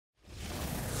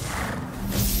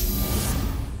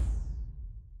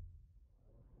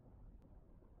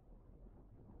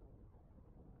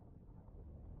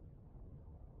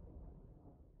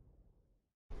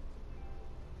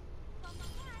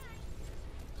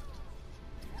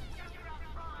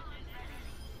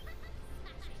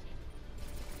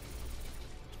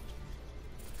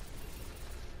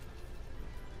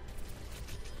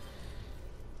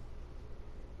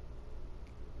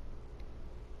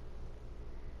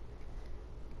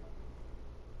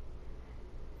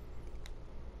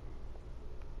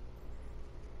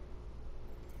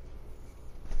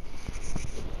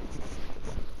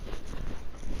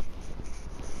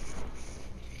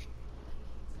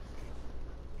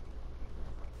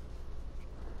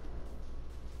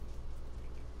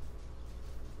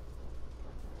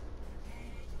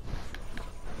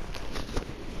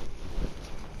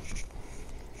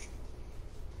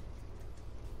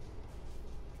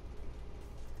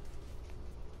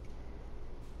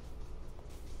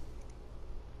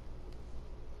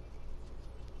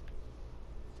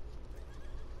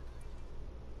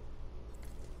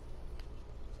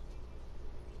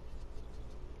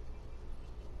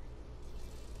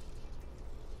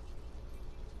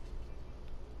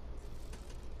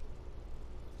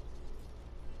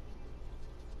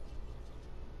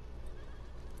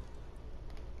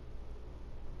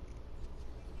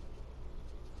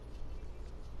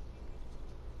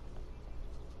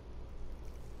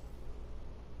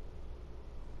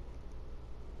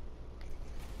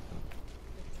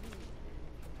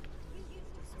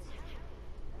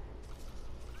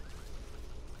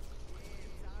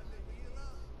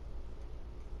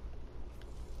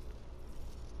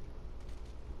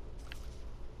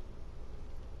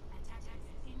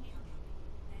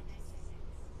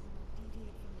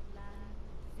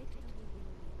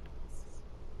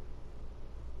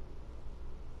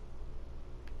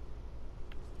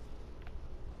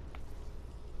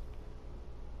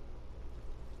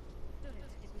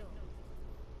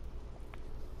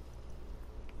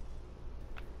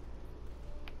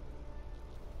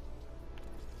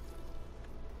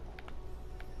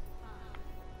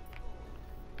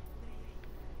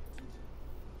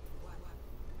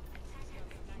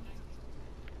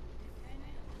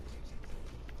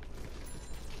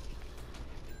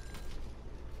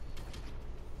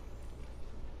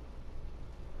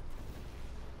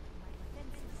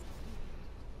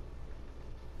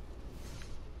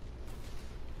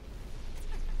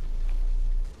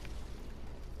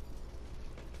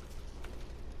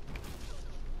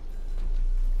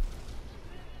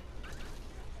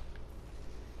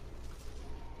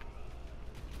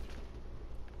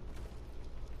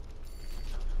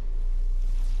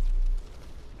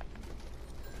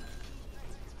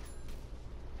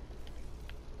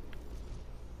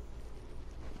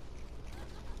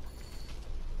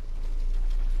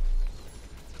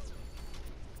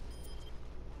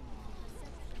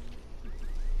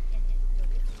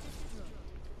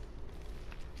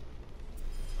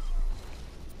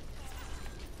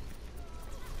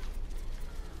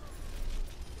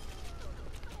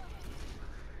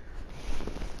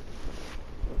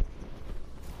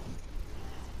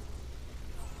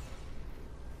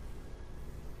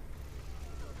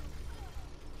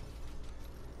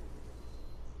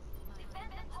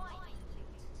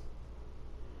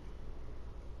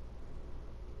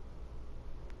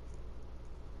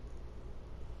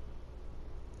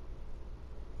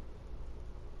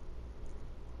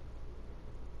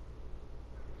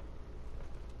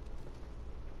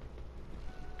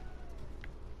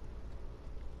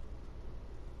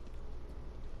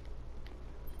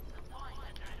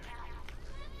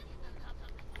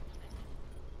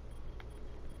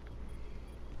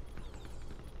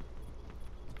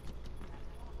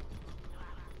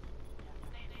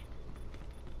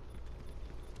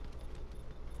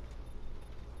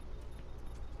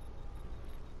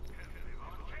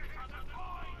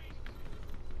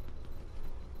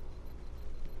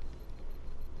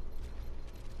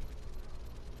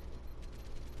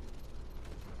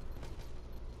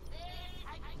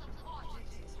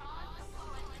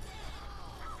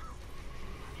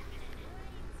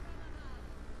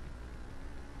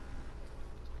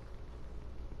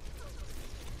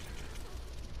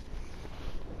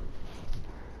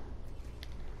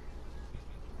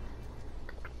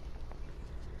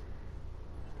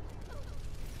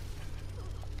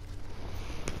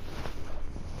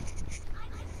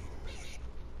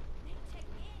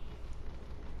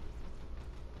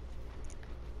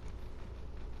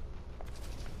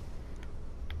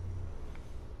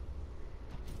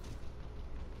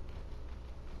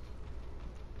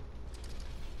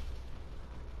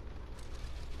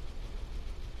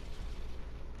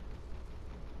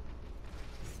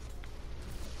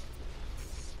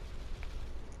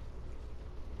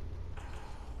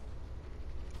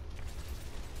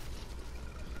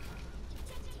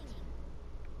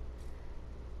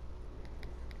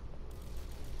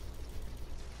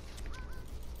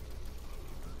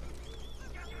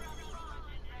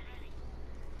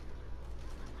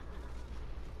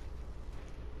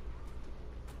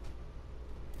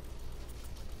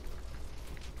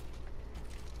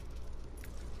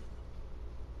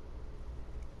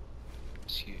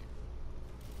here.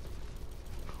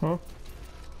 Huh?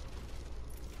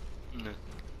 No.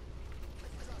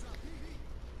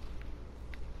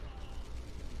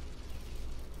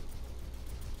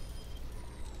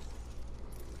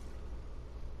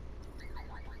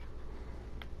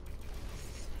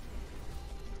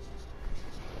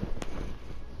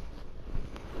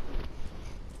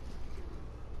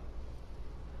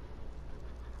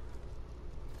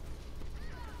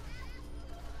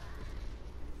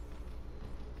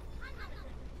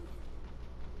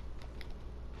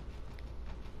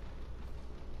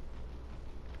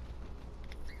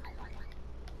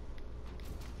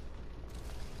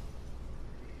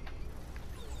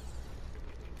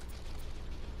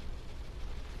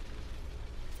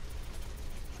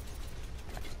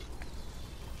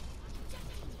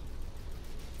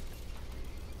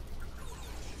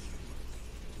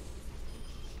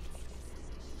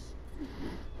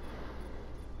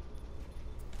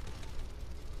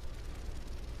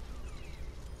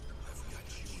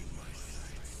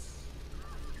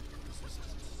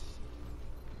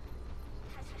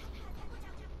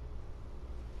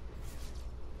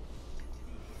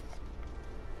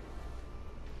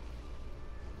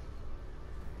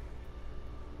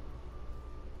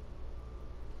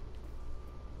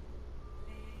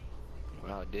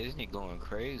 Wow, Disney going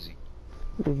crazy.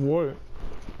 With what? What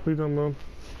you talking about?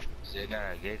 They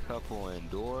got a gay couple in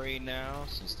Dory now,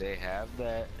 since they have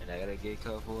that, and they got a gay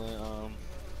couple in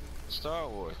Star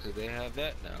Wars, cause they have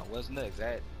that now. What's next?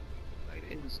 That like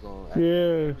they just gonna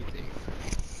everything.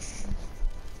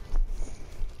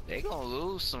 They gonna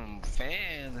lose some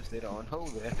fans if they don't know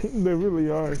that. They really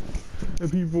are.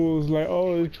 And people is like,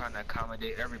 oh, we're trying to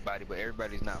accommodate everybody, but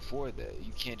everybody's not for that.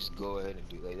 You can't just go ahead and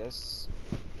do like that's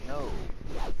no.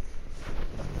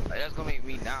 Like, that's gonna make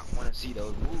me not want to see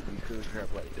those movies because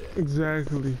crap like that.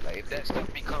 Exactly. Like if that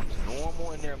stuff becomes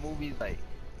normal in their movies, like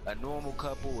a normal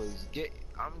couple is get,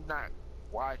 I'm not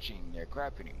watching their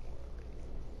crap anymore.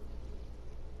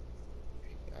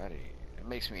 Like, it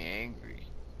makes me angry.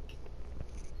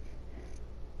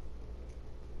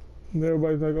 And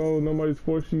everybody's like, oh, nobody's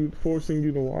forcing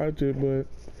you to watch it, but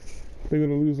they're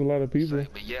gonna lose a lot of people.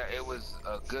 Like, but yeah, it was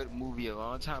a good movie a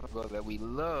long time ago that we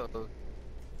loved.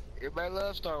 Everybody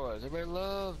loves Star Wars. Everybody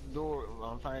loves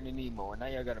Finding Nemo, and now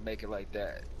y'all gotta make it like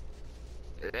that.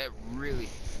 That really,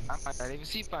 I might not even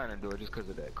see Finding Dory just because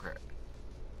of that crap.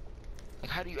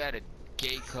 Like, how do you add a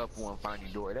gay couple on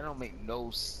Finding Dory? That don't make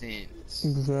no sense.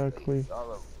 Exactly. Like,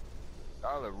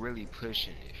 y'all are really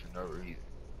pushing it for no reason.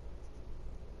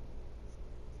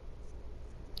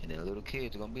 And then little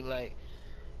kids are gonna be like,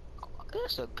 oh,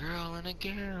 that's a girl in a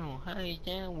gown. How is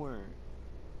that work?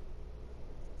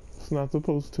 It's not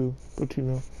supposed to, but you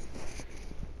know.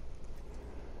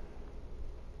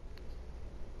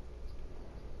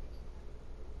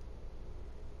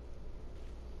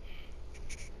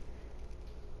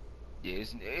 Yeah,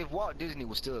 if Walt Disney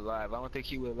was still alive, I don't think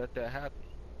he would let that happen.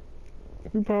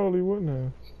 He probably wouldn't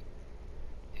have.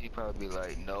 He'd probably be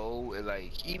like, no,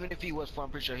 like, even if he was fun,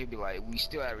 I'm pretty sure he'd be like, we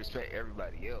still have to respect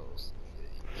everybody else.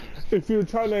 If you're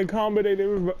trying to accommodate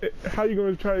everybody, how you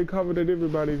going to try to accommodate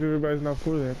everybody if everybody's not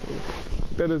for that,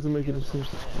 though? That doesn't make any sense.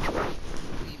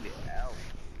 Leave it out.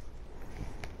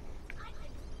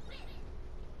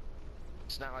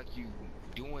 It's not like you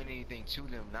doing anything to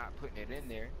them, not putting it in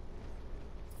there.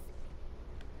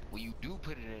 When you do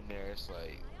put it in there, it's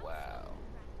like, wow.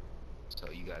 So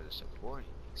you guys are supporting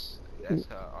this. That's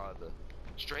how all the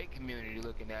straight community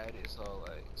looking at it. It's all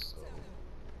like, so.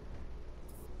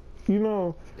 You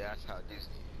know. That's how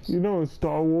Disney is. You know, in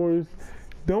Star Wars,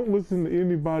 don't listen to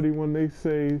anybody when they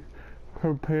say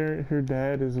her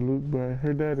dad is Luke, but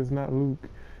her dad is not Luke.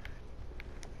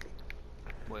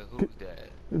 Wait, who's dad?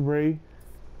 Ray.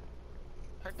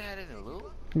 Her dad isn't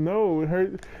Luke? No,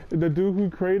 the dude who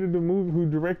created the movie, who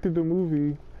directed the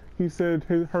movie, he said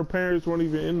her parents weren't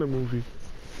even in the movie.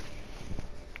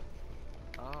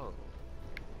 Oh.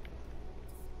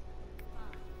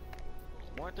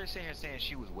 Weren't they saying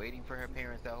she was waiting for her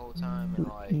parents that whole time and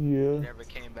like never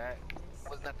came back?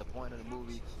 Wasn't that the point of the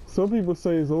movie? Some people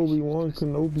say it's Obi-Wan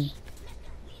Kenobi.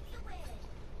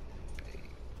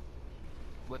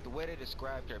 But the way they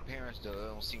described her parents though, it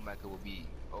don't seem like it would be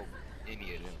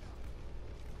any of them.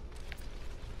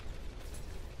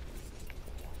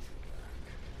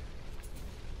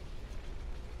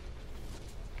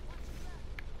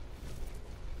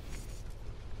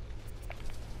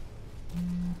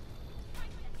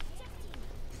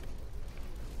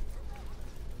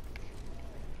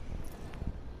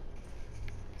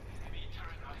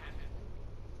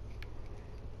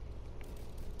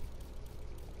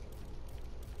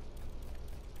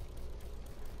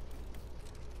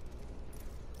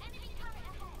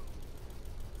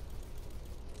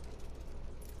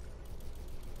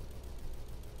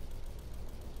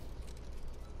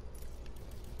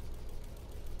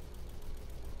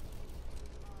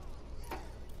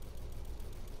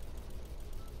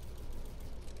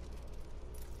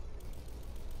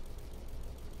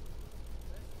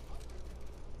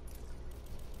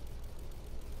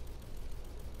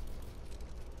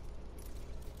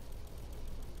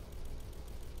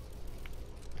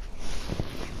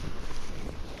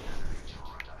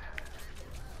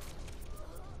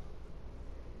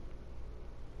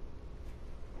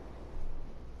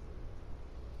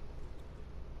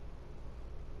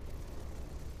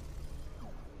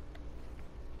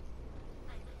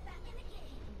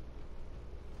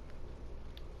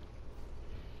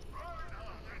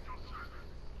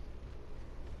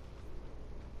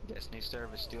 Destiny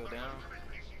server still down?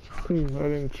 I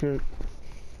didn't check.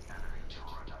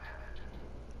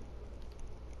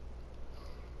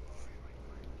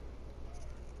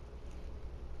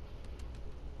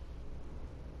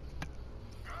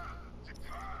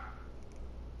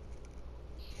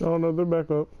 Oh no, they're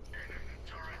back up.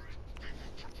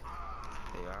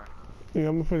 They are. Yeah,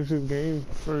 I'm gonna finish this game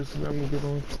first and I'm gonna get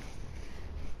on.